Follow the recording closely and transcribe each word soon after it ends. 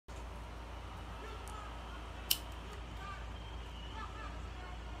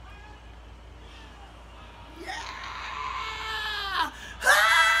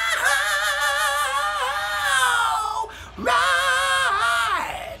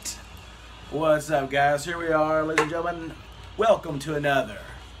What's up, guys? Here we are, ladies and gentlemen. Welcome to another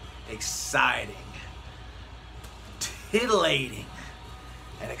exciting, titillating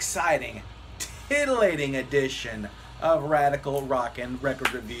edition of Radical Rockin'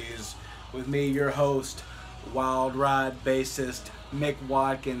 Record Reviews with me, your host, Wild Ride bassist Mick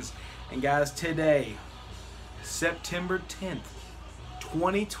Watkins. And guys, today, September 10th,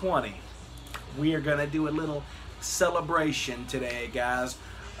 2020, we are going to do a little celebration today, guys,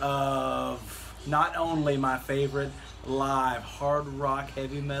 of not only my favorite live hard rock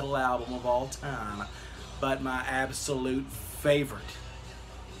heavy metal album of all time, but my absolute favorite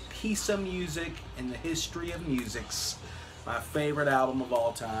piece of music in the history of musics, my favorite album of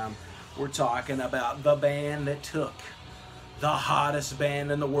all time. We're talking about the band that took the hottest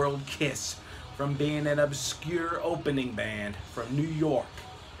band in the world, Kiss, from being an obscure opening band from New York,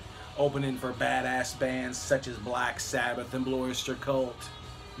 opening for badass bands such as Black Sabbath and Blue Oyster Cult,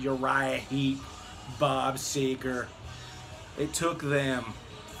 Uriah Heep, Bob Seger. It took them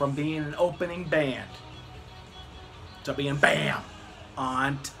from being an opening band to being BAM!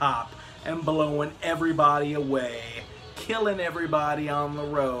 On top and blowing everybody away, killing everybody on the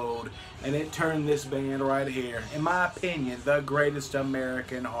road, and it turned this band right here, in my opinion, the greatest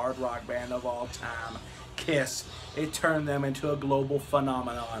American hard rock band of all time, Kiss. It turned them into a global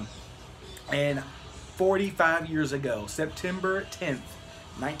phenomenon. And 45 years ago, September 10th,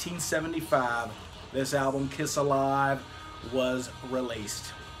 1975, this album, Kiss Alive, was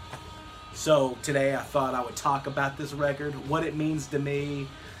released. So today I thought I would talk about this record, what it means to me,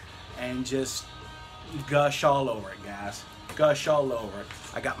 and just gush all over it, guys. Gush all over it.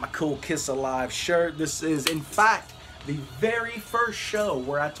 I got my cool Kiss Alive shirt. This is, in fact, the very first show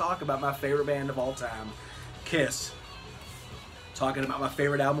where I talk about my favorite band of all time, Kiss. Talking about my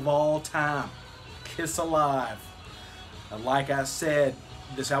favorite album of all time, Kiss Alive. And like I said,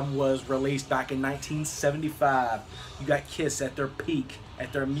 this album was released back in 1975. You got Kiss at their peak,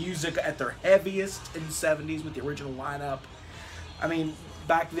 at their music, at their heaviest in the 70s with the original lineup. I mean,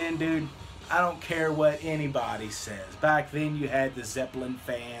 back then, dude, I don't care what anybody says. Back then, you had the Zeppelin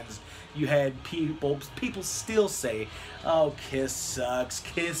fans. You had people still say, oh, Kiss sucks.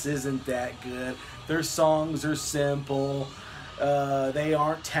 Kiss isn't that good. Their songs are simple. They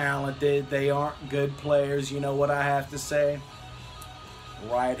aren't talented. They aren't good players. You know what I have to say?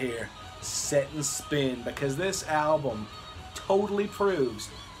 Right here, Set and Spin, because this album totally proves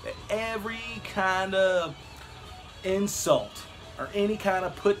that every kind of insult or any kind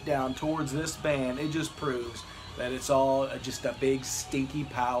of put down towards this band, it just proves that it's all just a big stinky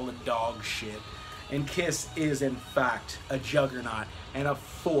pile of dog shit. And Kiss is in fact a juggernaut and a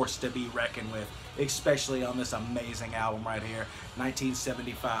force to be reckoned with, especially on this amazing album right here,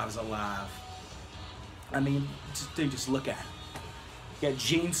 1975's Alive. I mean, dude, just look at it. You got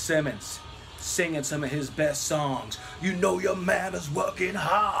Gene Simmons singing some of his best songs. You know your man is working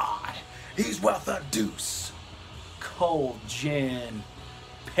hard. He's worth a deuce. Cold Gin,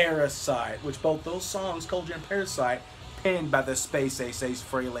 Parasite, which both those songs, Cold Gin and Parasite, penned by the Space Ace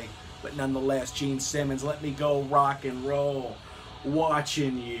Frehley. But nonetheless, Gene Simmons, Let Me Go Rock and Roll,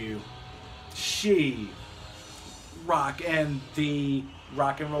 Watching You, She, Rock, and the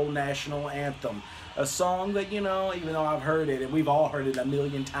Rock and Roll National Anthem. A song that, you know, even though I've heard it, and we've all heard it a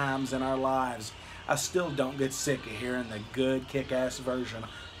million times in our lives, I still don't get sick of hearing the good kick-ass version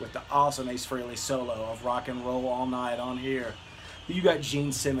with the awesome Ace Frehley solo of Rock and Roll All Night on here. You got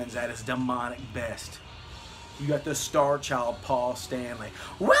Gene Simmons at his demonic best. You got the star child Paul Stanley.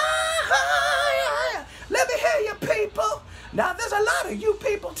 Why? Let me hear you, people. Now, there's a lot of you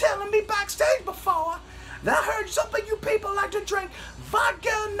people telling me backstage before that I heard some of you people like to drink vodka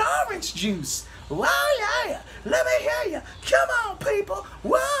and orange juice. Why, yeah. Let me hear you. Come on, people.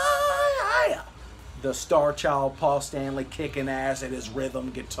 Why, yeah. The star child Paul Stanley kicking ass at his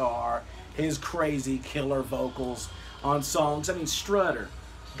rhythm guitar, his crazy killer vocals on songs. I mean, Strutter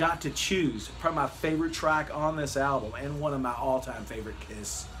got to choose from my favorite track on this album and one of my all-time favorite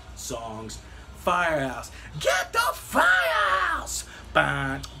Kiss songs, Firehouse. Get the firehouse!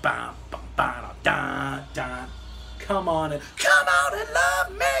 Bam, bam, bam, bam, dun, dun. Come on and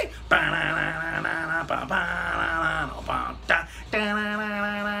love me.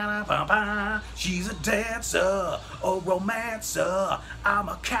 She's a dancer, a romancer. I'm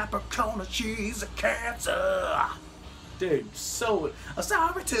a Capricorn, she's a Cancer. Dude, so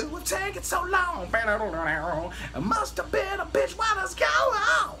sorry to have taken so long. It must have been a bitch. What is going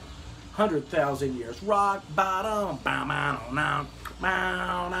on? 100,000 years, rock bottom.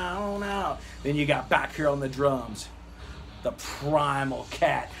 Then you got back here on the drums, the primal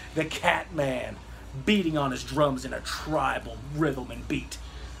cat, the cat man, beating on his drums in a tribal rhythm and beat.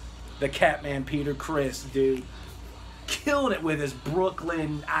 the Catman Peter Criss, dude. Killing it with his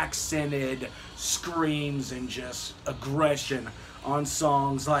Brooklyn accented screams and just aggression on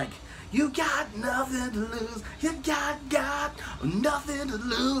songs like "You Got Nothing to Lose, You Got Nothing to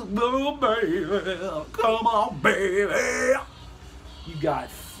Lose, oh baby, come on baby. You got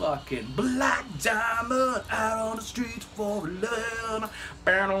fucking Black Diamond out on the streets for love,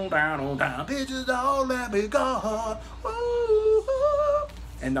 down, bitches don't let me go." Ooh.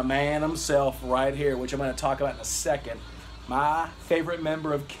 And the man himself right here, which I'm going to talk about in a second, my favorite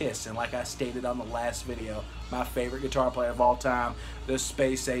member of Kiss, and like I stated on the last video, my favorite guitar player of all time, the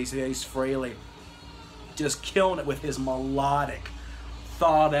Space Ace, Ace Frehley, just killing it with his melodic,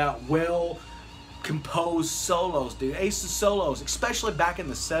 thought out, well composed solos, dude. Ace's solos, especially back in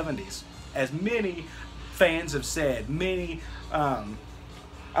the 70s, as many fans have said, many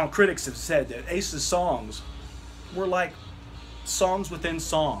critics have said that Ace's songs were like songs within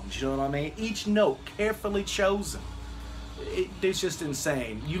songs, you know what I mean? Each note carefully chosen. It's just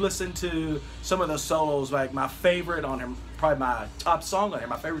insane. You listen to some of those solos, like my favorite on him, probably my top song on here,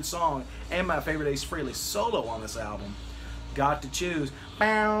 my favorite song, and my favorite Ace Frehley solo on this album, Got to Choose.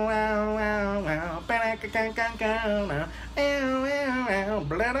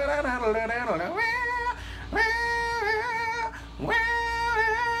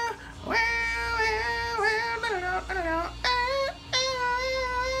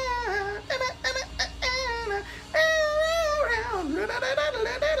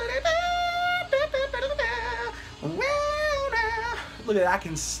 Look at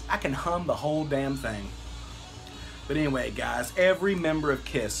that, I can hum the whole damn thing. But anyway, guys, every member of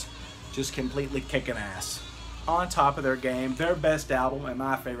Kiss just completely kicking ass. On top of their game, their best album, and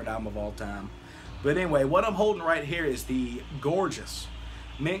my favorite album of all time. But anyway, what I'm holding right here is the gorgeous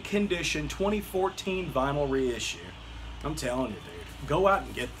mint condition 2014 vinyl reissue. I'm telling you, dude, go out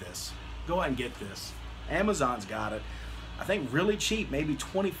and get this. Go out and get this. Amazon's got it. I think really cheap, maybe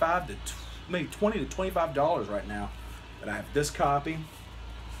 $20 to $25 right now. But I have this copy,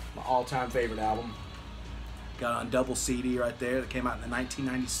 my all-time favorite album. Got on double CD right there that came out in the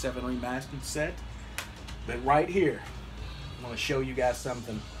 1997 remastered set. But right here, I'm going to show you guys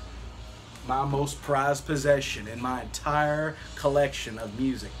something. My most prized possession in my entire collection of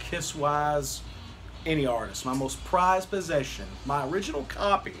music, Kiss-wise, any artist. My most prized possession, my original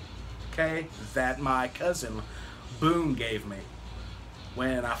copy, okay, that my cousin Boone gave me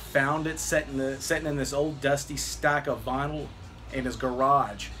when I found it sitting in this old dusty stack of vinyl in his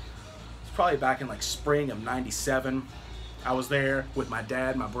garage. It's probably back in like spring of '97. I was there with my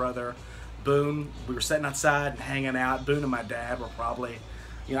dad, my brother, Boone. We were sitting outside and hanging out. Boone and my dad were probably,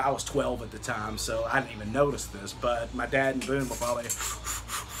 you know, I was 12 at the time, so I didn't even notice this, but my dad and Boone were probably,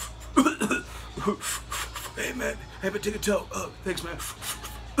 "Hey man, hey man, take a toke. Oh, thanks man."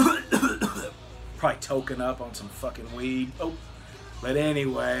 Probably toking up on some fucking weed. Oh. But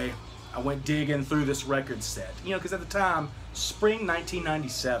anyway, I went digging through this record set. You know, because at the time, spring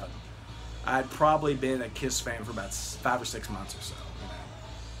 1997, I'd probably been a Kiss fan for about 5 or 6 months or so. You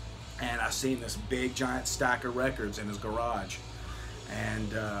know? And I seen this big giant stack of records in his garage.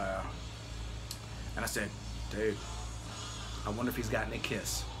 And I said, dude, I wonder if he's got any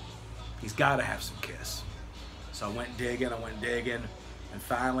Kiss. He's got to have some Kiss. So I went digging, and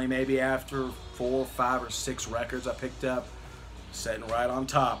finally, maybe after 4, 5, or 6 records I picked up, sitting right on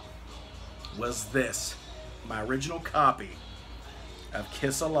top was this, my original copy of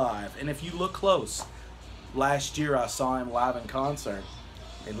Kiss Alive. And if you look close, last year I saw him live in concert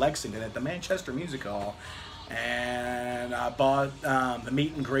in Lexington at the Manchester Music Hall, and I bought the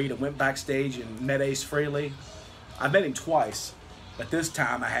meet and greet and went backstage and met Ace Frehley. I met him twice, but this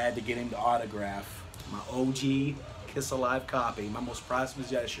time I had to get him to autograph my OG Kiss Alive copy, my most prized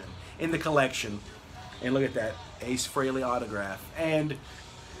possession in the collection. And look at that, Ace Frehley autograph. And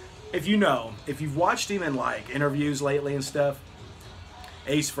if you've watched him in like interviews lately and stuff,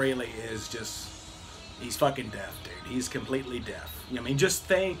 Ace Frehley is just, he's fucking deaf, dude. He's completely deaf. You know, I mean, just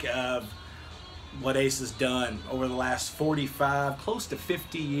think of what Ace has done over the last 45, close to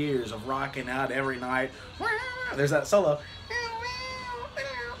 50 years of rocking out every night. There's that solo.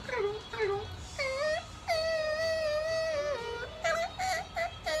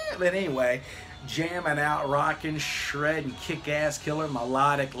 But anyway, jamming out, rocking, shredding, kick-ass killer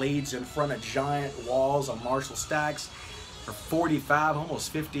melodic leads in front of giant walls on Marshall stacks for 45,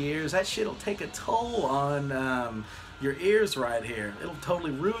 almost 50 years. That shit'll take a toll on your ears right here. It'll totally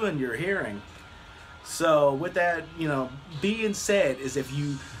ruin your hearing. So with that, you know, being said, is if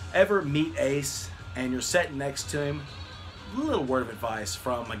you ever meet Ace and you're sitting next to him, a little word of advice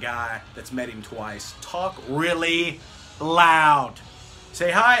from a guy that's met him twice. Talk really loud.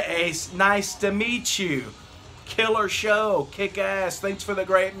 Say hi, Ace. Nice to meet you. Killer show. Kick ass. Thanks for the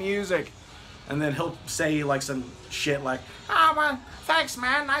great music. And then he'll say like some shit like, oh, well, thanks,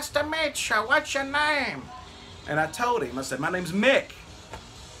 man. Nice to meet you. What's your name? And I told him, I said, my name's Mick.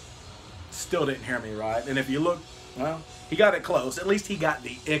 Still didn't hear me right. And if you look, well, he got it close. At least he got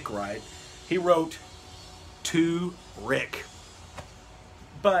the ick right. He wrote to Rick.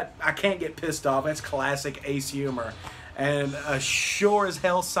 But I can't get pissed off. That's classic Ace humor. And a sure as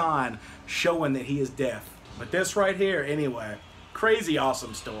hell sign showing that he is deaf. But this right here, anyway, crazy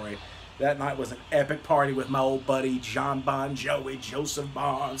awesome story. That night was an epic party with my old buddy John Bon Jovi, Joseph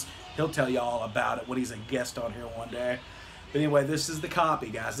Bonds. He'll tell you all about it when he's a guest on here one day. But anyway, this is the copy,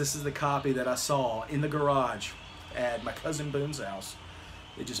 guys. This is the copy that I saw in the garage at my cousin Boone's house.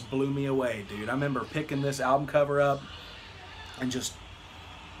 It just blew me away, dude. I remember picking this album cover up and just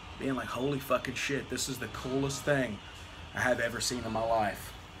being like, holy fucking shit, this is the coolest thing I have ever seen in my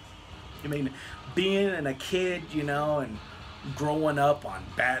life. I mean, being a kid, you know, and growing up on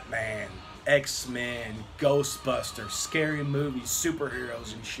Batman, X-Men, Ghostbusters, scary movies,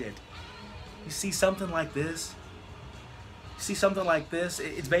 superheroes and shit. You see something like this? You see something like this?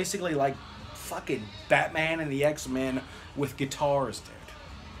 It's basically like fucking Batman and the X-Men with guitars, dude.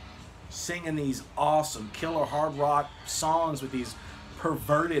 Singing these awesome killer hard rock songs with these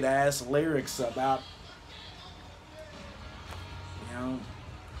perverted ass lyrics about, you know,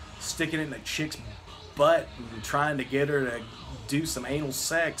 sticking it in a chick's butt and trying to get her to do some anal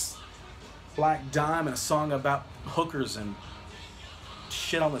sex. Black Diamond, a song about hookers and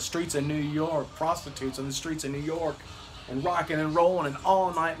shit on the streets of New York, prostitutes on the streets of New York, and rocking and rolling and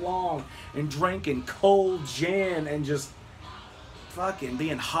all night long and drinking cold gin and just fucking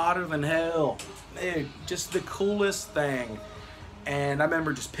being hotter than hell. Dude, just the coolest thing. And I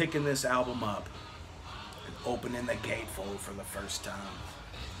remember just picking this album up and opening the gatefold for the first time.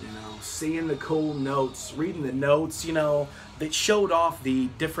 You know, seeing the cool notes, reading the notes, you know, that showed off the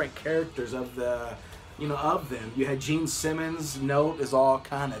different characters of the, you know, of them. You had Gene Simmons' note is all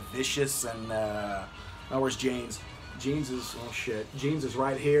kind of vicious and, oh, where's Gene's? Gene's is, oh shit, Gene's is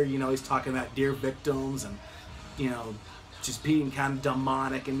right here. You know, he's talking about dear victims and, you know, just being kind of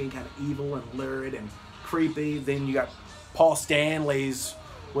demonic and being kind of evil and lurid and creepy. Then you got Paul Stanley's,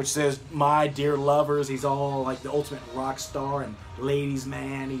 which says, my dear lovers. He's all like the ultimate rock star and ladies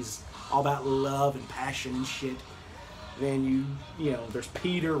man. He's all about love and passion and shit. Then you know, there's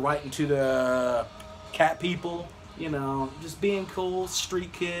Peter writing to the cat people, you know, just being cool,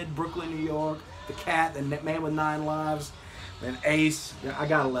 street kid, Brooklyn, New York. The cat, the man with 9 lives. Then Ace, I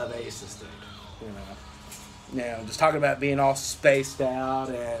gotta love Ace's, dude. You know, just talking about being all spaced out,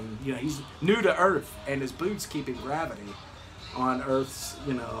 and you know, he's new to Earth, and his boots keeping gravity on Earth's,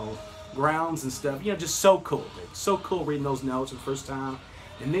 you know, grounds and stuff. You know, just so cool, dude. So cool reading those notes for the first time,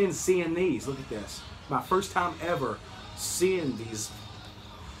 and then seeing these. Look at this. My first time ever seeing these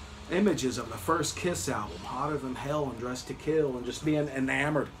images of the first Kiss album, Hotter Than Hell and Dressed to Kill, and just being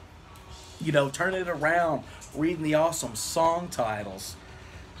enamored. You know, turning it around, reading the awesome song titles,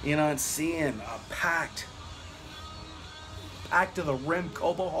 you know, and seeing a packed to the rim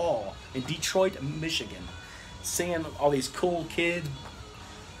Cobo Hall in Detroit, Michigan. Seeing all these cool kids,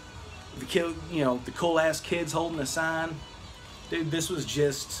 you know, the cool ass kids holding a sign. Dude, this was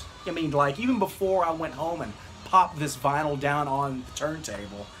just, I mean, like, even before I went home and popped this vinyl down on the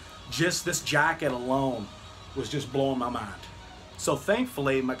turntable, just this jacket alone was just blowing my mind. So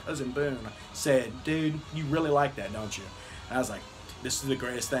thankfully, my cousin Boone said, dude, you really like that, don't you? And I was like, this is the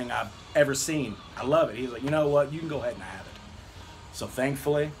greatest thing I've ever seen. I love it. He's like, you know what? You can go ahead and have it. So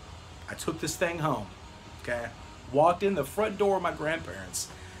thankfully, I took this thing home, okay? Walked in the front door of my grandparents'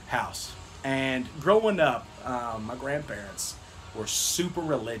 house. And growing up, my grandparents were super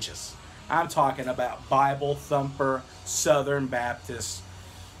religious. I'm talking about Bible thumper, Southern Baptist,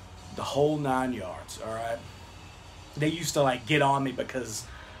 the whole 9 yards, all right? They used to like get on me because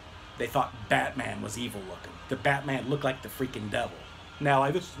they thought Batman was evil looking. The Batman looked like the freaking devil. Now,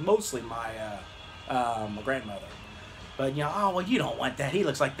 like, this is mostly my grandmother. But, you know, oh, well, you don't want that. He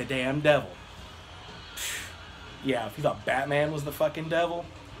looks like the damn devil. Yeah, if you thought Batman was the fucking devil,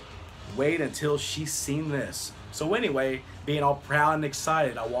 wait until she's seen this. So anyway, being all proud and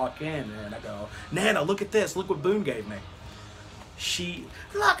excited, I walk in and I go, Nana, look at this. Look what Boone gave me.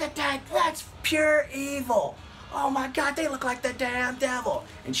 Look at that. That's pure evil. Oh my God, they look like the damn devil.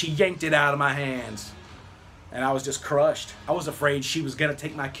 And she yanked it out of my hands. And I was just crushed. I was afraid she was going to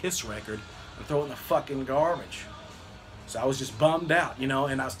take my Kiss record and throw it in the fucking garbage. So I was just bummed out, you know,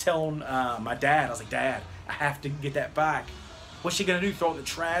 and I was telling my dad, I was like, Dad, I have to get that back. What's she going to do? Throw it in the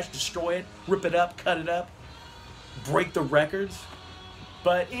trash, destroy it, rip it up, cut it up, break the records?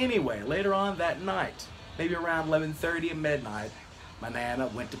 But anyway, later on that night, maybe around 11:30 at midnight, my Nana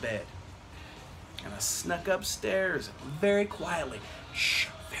went to bed. And I snuck upstairs very quietly,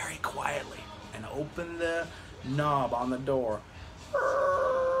 very quietly, and opened the knob on the door.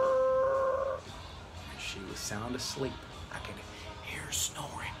 And she was sound asleep. I could hear her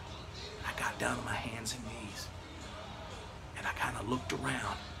snoring. I got down on my hands and knees, and I kind of looked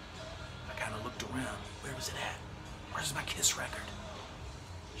around. Where was it at? Where's my Kiss record?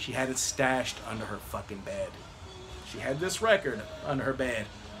 She had it stashed under her fucking bed. She had this record under her bed.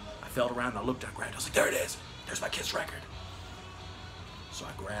 I felt around and I looked, I grabbed it. I was like, there it is. There's my Kiss record. So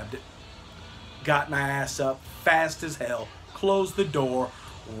I grabbed it, got my ass up fast as hell, closed the door,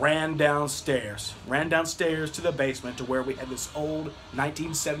 ran downstairs to the basement to where we had this old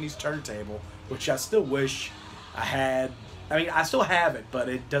 1970s turntable, which I still wish I had. I mean, I still have it, but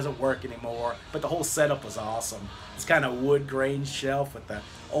it doesn't work anymore. But the whole setup was awesome. It's kind of wood grain shelf with the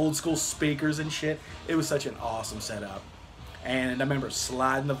old school speakers and shit. It was such an awesome setup. And I remember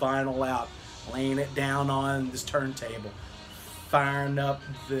sliding the vinyl out, laying it down on this turntable, firing up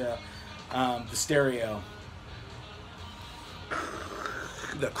the stereo.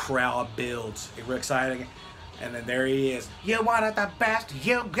 The crowd builds. We're excited. And then there he is. You wanted the best,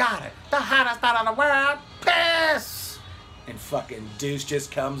 you got it. The hottest out of the world, piss! And fucking Deuce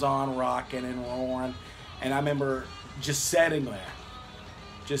just comes on rocking and roaring. And I remember just sitting there,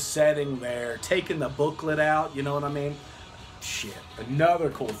 taking the booklet out, you know what I mean? Shit. Another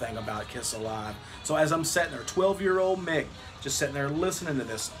cool thing about Kiss Alive. So as I'm sitting there, 12-year-old Mick, just sitting there listening to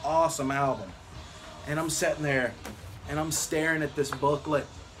this awesome album. And I'm sitting there, and I'm staring at this booklet.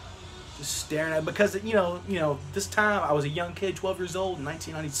 Just staring at it. Because, you know, this time I was a young kid, 12 years old in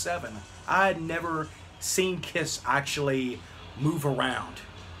 1997. I had never seen Kiss actually move around.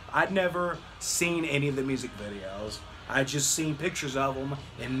 I'd never seen any of the music videos. I'd just seen pictures of them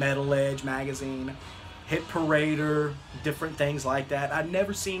in Metal Edge magazine, Hit Parader, different things like that. I'd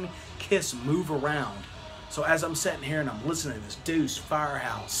never seen Kiss move around. So as I'm sitting here and I'm listening to this Deuce,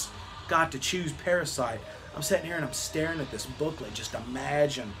 Firehouse, Got to Choose, Parasite, I'm sitting here and I'm staring at this booklet, just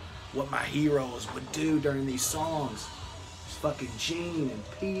imagine what my heroes would do during these songs. Fucking Gene and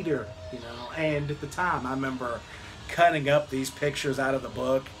Peter, you know. And at the time, I remember cutting up these pictures out of the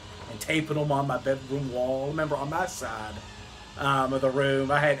book and taping them on my bedroom wall. I remember on my side of the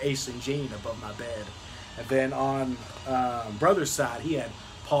room, I had Ace and Gene above my bed. And then on brother's side, he had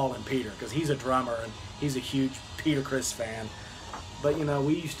Paul and Peter, because he's a drummer and he's a huge Peter Criss fan. But, you know,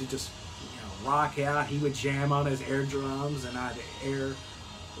 we used to just, you know, rock out. He would jam on his air drums, and I'd air,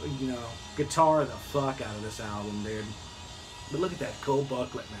 you know, guitar the fuck out of this album, dude. But look at that cool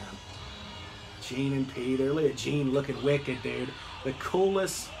booklet, man. Gene and Peter. Look at Gene looking wicked, dude. The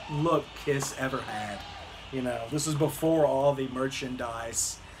coolest look Kiss ever had. You know, this was before all the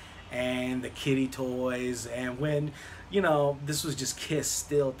merchandise and the kiddie toys. And when, you know, this was just Kiss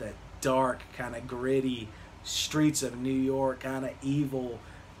still at that dark, kind of gritty streets of New York, kind of evil,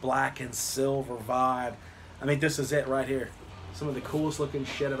 black and silver vibe. I mean, this is it right here. Some of the coolest looking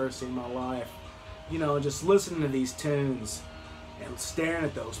shit I've ever seen in my life. You know, just listening to these tunes and staring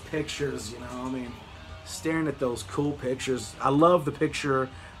at those pictures, you know, I mean, staring at those cool pictures. I love the picture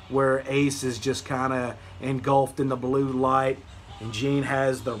where Ace is just kind of engulfed in the blue light, and Gene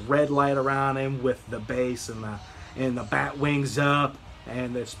has the red light around him with the bass and the bat wings up,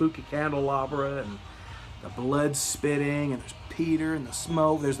 and the spooky candelabra, and the blood spitting, and there's Peter and the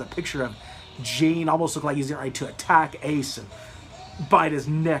smoke. There's the picture of Gene, almost look like he's getting ready to attack Ace and bite his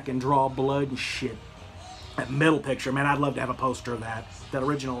neck and draw blood and shit. That middle picture, man, I'd love to have a poster of that. That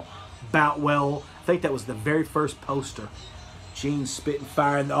original Boutwell, I think that was the very first poster. Gene spitting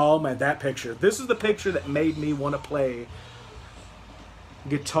fire, and oh man, that picture. This is the picture that made me want to play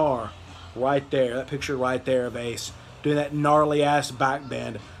guitar right there. That picture right there of Ace doing that gnarly ass back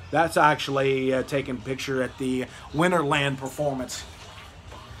bend. That's actually taken picture at the Winterland performance.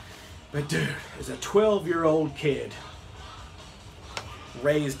 But dude, as a 12-year-old kid,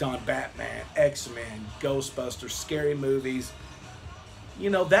 raised on Batman, X-Men, Ghostbusters, scary movies. You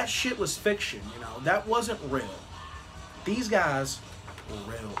know, that shit was fiction, you know. That wasn't real. These guys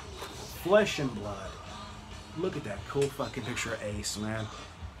were real. Flesh and blood. Look at that cool fucking picture of Ace, man.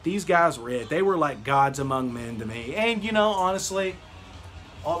 These guys were it. They were like gods among men to me. And, you know, honestly,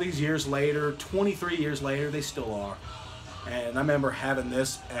 all these years later, 23 years later, they still are. And I remember having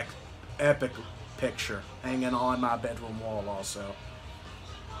this epic picture hanging on my bedroom wall also.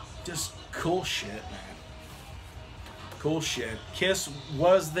 Just cool shit, man. Cool shit. Kiss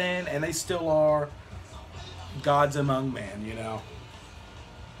was then, and they still are, gods among men, you know.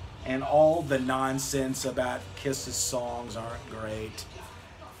 and all the nonsense about Kiss's songs aren't great.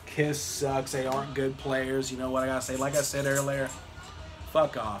 Kiss sucks. They aren't good players. You know what I gotta say? Like I said earlier,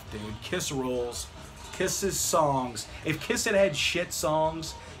 fuck off, dude. Kiss rules. Kiss's songs. If Kiss had shit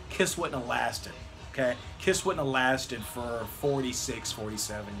songs, Kiss wouldn't have lasted. Okay? Kiss wouldn't have lasted for 46,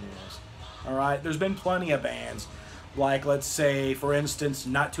 47 years. Alright? There's been plenty of bands. Like, let's say, for instance,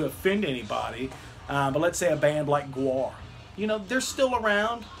 not to offend anybody, but let's say a band like Gwar. You know, they're still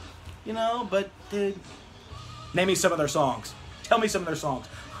around. You know, but dude, name me some of their songs. Tell me some of their songs.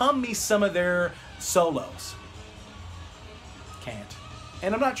 Hum me some of their solos. Can't.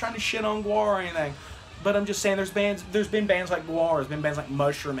 And I'm not trying to shit on Gwar or anything, but I'm just saying there's been bands like Gwar, there's been bands like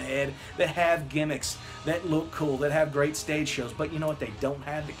Mushroom Head that have gimmicks, that look cool, that have great stage shows. But you know what they don't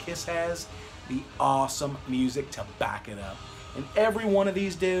have that Kiss has? The awesome music to back it up. And every one of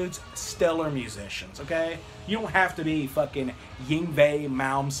these dudes, stellar musicians, okay? You don't have to be fucking Yngwie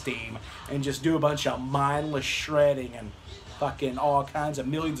Malmsteen and just do a bunch of mindless shredding and fucking all kinds of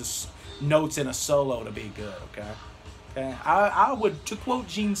millions of notes in a solo to be good, okay? Okay? I would, to quote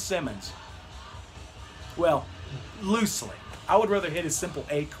Gene Simmons, well, loosely, I would rather hit a simple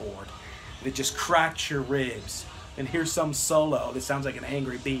A chord that just cracks your ribs than hear some solo that sounds like an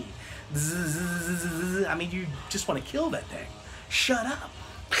angry bee. I mean, you just want to kill that thing. Shut up.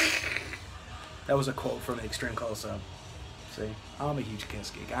 That was a quote from the Extreme Close-Up. See, I'm a huge Kiss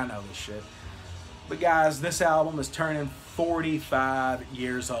geek. I know this shit. But guys, this album is turning 45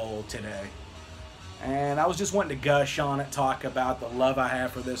 years old today. And I was just wanting to gush on it, talk about the love I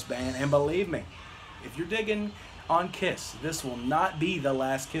have for this band. And believe me, if you're digging on Kiss, this will not be the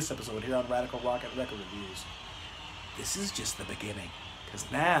last Kiss episode here on Radical Rocket Record Reviews. This is just the beginning. Because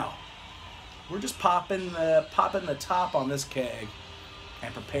now, we're just popping the top on this keg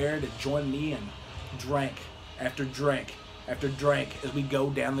and prepare to join me in drink after drink after drink as we go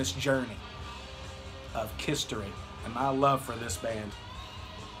down this journey of Kisstory and my love for this band.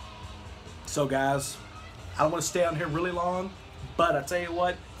 So guys, I don't want to stay on here really long, but I tell you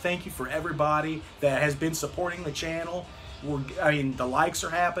what, thank you for everybody that has been supporting the channel. The likes are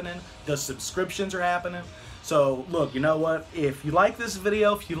happening, the subscriptions are happening. So look, you know what? If you like this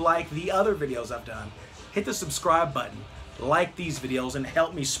video, if you like the other videos I've done, hit the subscribe button, like these videos, and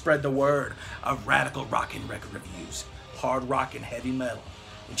help me spread the word of Radical Rockin' Record Reviews, hard rock and heavy metal.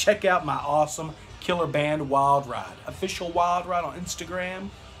 And check out my awesome killer band Wild Ride, official Wild Ride on Instagram,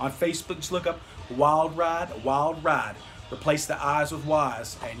 on Facebook. Just look up Wild Ride, Wild Ride. Replace the I's with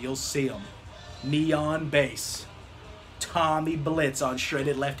Y's, and you'll see them. Me on bass, Tommy Blitz on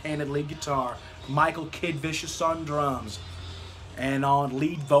shredded left-handed lead guitar, Michael Kid Vicious on drums, and on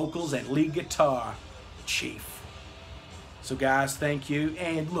lead vocals and lead guitar, Chief. So guys, thank you.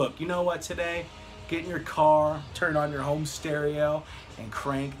 And look, you know what today? Get in your car, turn on your home stereo, and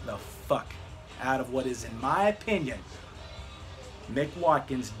crank the fuck out of what is, in my opinion, Mick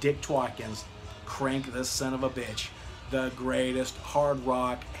Watkins, Dick Twatkins, crank this son of a bitch. The greatest hard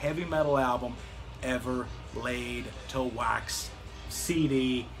rock, heavy metal album ever laid to wax.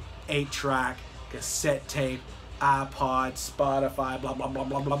 CD, 8-track, cassette tape, iPod, Spotify, blah, blah, blah,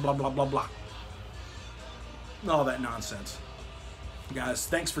 blah, blah, blah, blah, blah, blah. All that nonsense. Guys,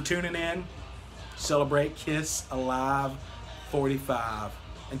 thanks for tuning in. Celebrate Kiss Alive 45.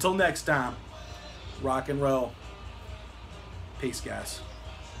 Until next time, rock and roll. Peace, guys.